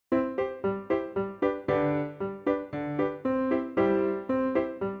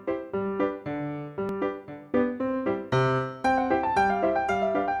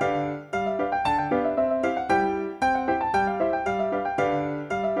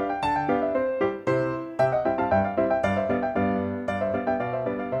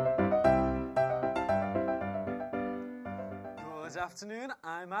afternoon,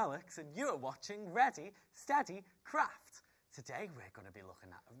 I'm Alex, and you're watching Ready, Steady, Craft. Today we're going to be looking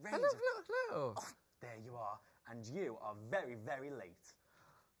at a range Hello. Oh, there you are, and you are very, very late.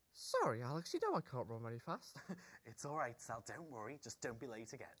 Sorry, Alex, you know I can't run very fast. It's all right, Sal, don't worry, just don't be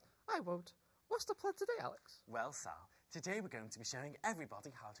late again. I won't. What's the plan today, Alex? Well, Sal, today we're going to be showing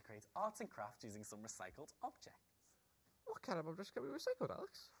everybody how to create arts and crafts using some recycled objects. What kind of objects can be recycled,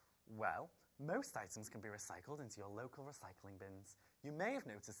 Alex? Well, most items can be recycled into your local recycling bins. You may have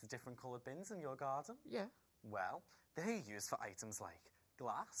noticed the different coloured bins in your garden. Yeah. Well, they're used for items like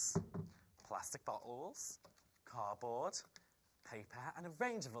glass, plastic bottles, cardboard, paper, and a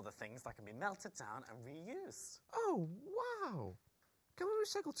range of other things that can be melted down and reused. Oh, wow. Can we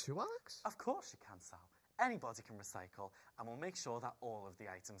recycle too, Alex? Of course you can, Sal. Anybody can recycle, and we'll make sure that all of the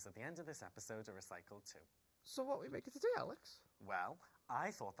items at the end of this episode are recycled too. So what are we making today, Alex? Well, I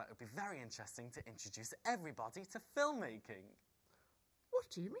thought that would be very interesting to introduce everybody to filmmaking. What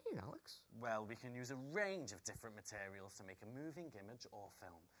do you mean, Alex? Well, we can use a range of different materials to make a moving image or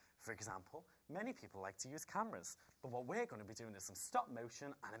film. For example, many people like to use cameras, but what we're going to be doing is some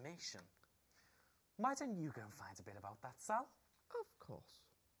stop-motion animation. Why don't you go and find a bit about that, Sal? Of course.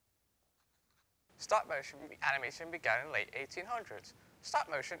 Stop-motion animation began in the late 1800s.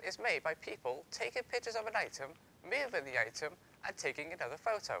 Stop-motion is made by people taking pictures of an item, moving the item, and taking another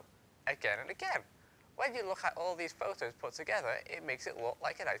photo, again and again. When you look at all these photos put together, it makes it look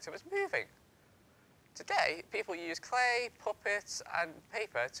like an item is moving. Today, people use clay, puppets, and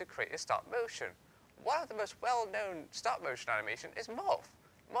paper to create a stop-motion. One of the most well-known stop-motion animation is Morph.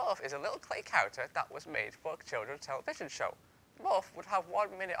 Morph is a little clay character that was made for a children's television show. Morph would have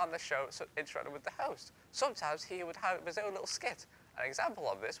 1 minute on the show interacting with the host. Sometimes he would have his own little skit. An example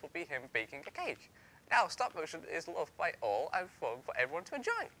of this would be him baking a cake. Now, stop-motion is loved by all and fun for everyone to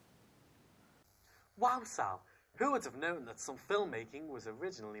enjoy. Wow, Sal, who would have known that some filmmaking was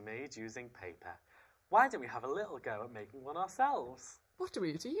originally made using paper? Why don't we have a little go at making one ourselves? What do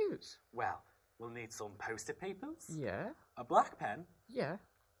we need to use? Well, we'll need some post-it papers. Yeah. A black pen. Yeah.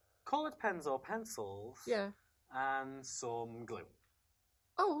 Coloured pens or pencils. Yeah. And some glue.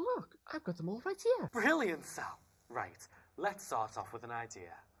 Oh, look, I've got them all right here. Brilliant, Sal. Right, let's start off with an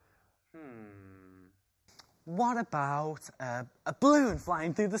idea. What about a balloon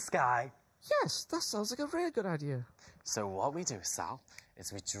flying through the sky? Yes, that sounds like a really good idea. So what we do, Sal,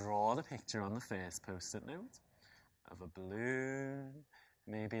 is we draw the picture on the first post-it note of a balloon,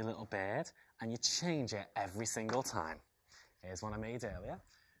 maybe a little bird, and you change it every single time. Here's one I made earlier.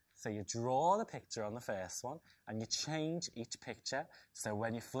 So you draw the picture on the first one, and you change each picture, so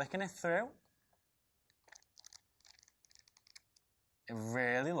when you're flicking it through, it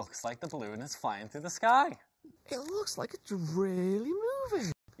really looks like the balloon is flying through the sky. It looks like it's really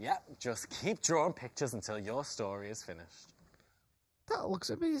moving. Yep, just keep drawing pictures until your story is finished. That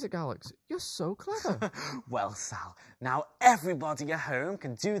looks amazing, Alex. You're so clever. Well, Sal, now everybody at home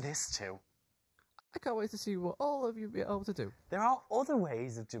can do this too. I can't wait to see what all of you will be able to do. There are other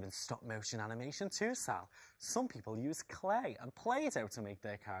ways of doing stop-motion animation too, Sal. Some people use clay and Play-Doh to make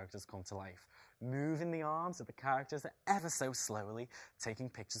their characters come to life. Moving the arms of the characters ever so slowly, taking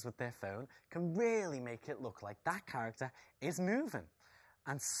pictures with their phone, can really make it look like that character is moving.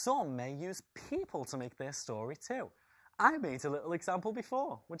 And some may use people to make their story too. I made a little example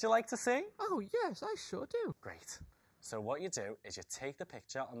before. Would you like to see? Oh, yes, I sure do. Great. So what you do is you take the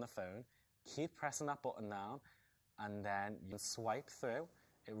picture on the phone, keep pressing that button down, and then you swipe through.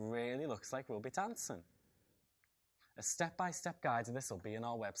 It really looks like we'll be dancing. A step-by-step guide to this will be on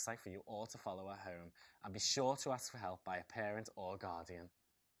our website for you all to follow at home, and be sure to ask for help by a parent or guardian.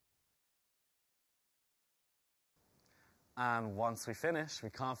 And once we finish, we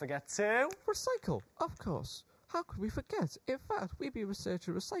can't forget to... Recycle, of course. How could we forget? In fact, we've been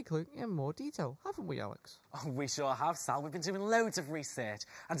researching recycling in more detail, haven't we, Alex? Oh, we sure have, Sal. We've been doing loads of research.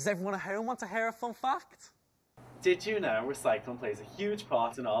 And does everyone at home want to hear a fun fact? Did you know recycling plays a huge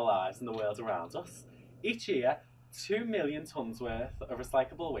part in our lives and the world around us? Each year, 2 million tonnes worth of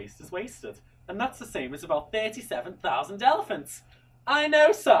recyclable waste is wasted. And that's the same as about 37,000 elephants. I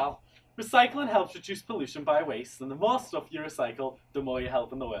know, Sal. Recycling helps reduce pollution by waste, and the more stuff you recycle, the more you're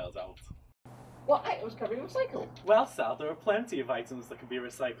helping the world out. What items can be recycled? Well, Sal, there are plenty of items that can be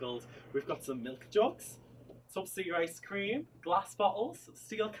recycled. We've got some milk jugs, Tub-C ice cream, glass bottles,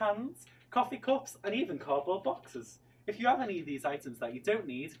 steel cans, coffee cups, and even cardboard boxes. If you have any of these items that you don't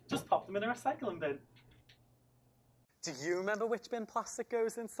need, just pop them in a recycling bin. Do you remember which bin plastic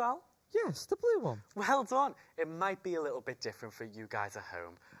goes in, Sal? Yes, the blue one. Well done. It might be a little bit different for you guys at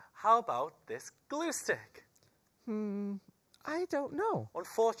home. How about this glue stick? I don't know.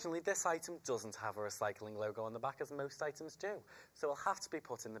 Unfortunately, this item doesn't have a recycling logo on the back as most items do, so it'll have to be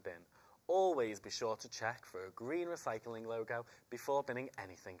put in the bin. Always be sure to check for a green recycling logo before binning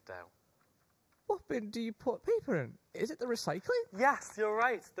anything down. What bin do you put paper in? Is it the recycling? Yes, you're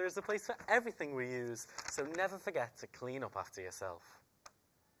right. There's a place for everything we use, so never forget to clean up after yourself.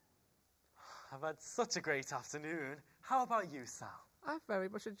 I've had such a great afternoon. How about you, Sal? I've very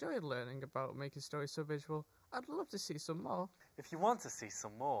much enjoyed learning about making stories so visual. I'd love to see some more. If you want to see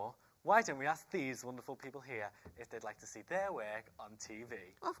some more, why don't we ask these wonderful people here if they'd like to see their work on TV?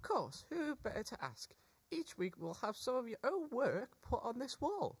 Of course, who better to ask? Each week we'll have some of your own work put on this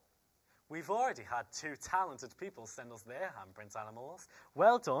wall. We've already had 2 talented people send us their handprint animals.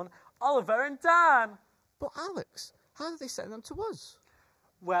 Well done, Oliver and Dan! But Alex, how do they send them to us?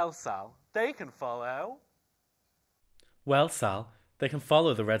 Well, Sal, they can follow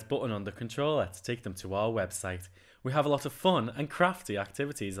the red button on the controller to take them to our website. We have a lot of fun and crafty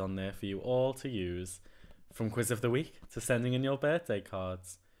activities on there for you all to use. From Quiz of the Week to sending in your birthday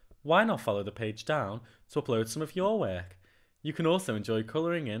cards. Why not follow the page down to upload some of your work? You can also enjoy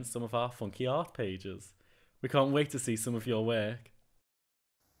colouring in some of our funky art pages. We can't wait to see some of your work.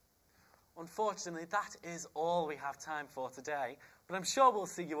 Unfortunately, that is all we have time for today, but I'm sure we'll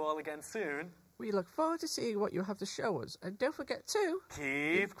see you all again soon. We look forward to seeing what you have to show us, and don't forget to...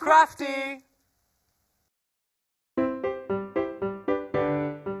 Keep crafty!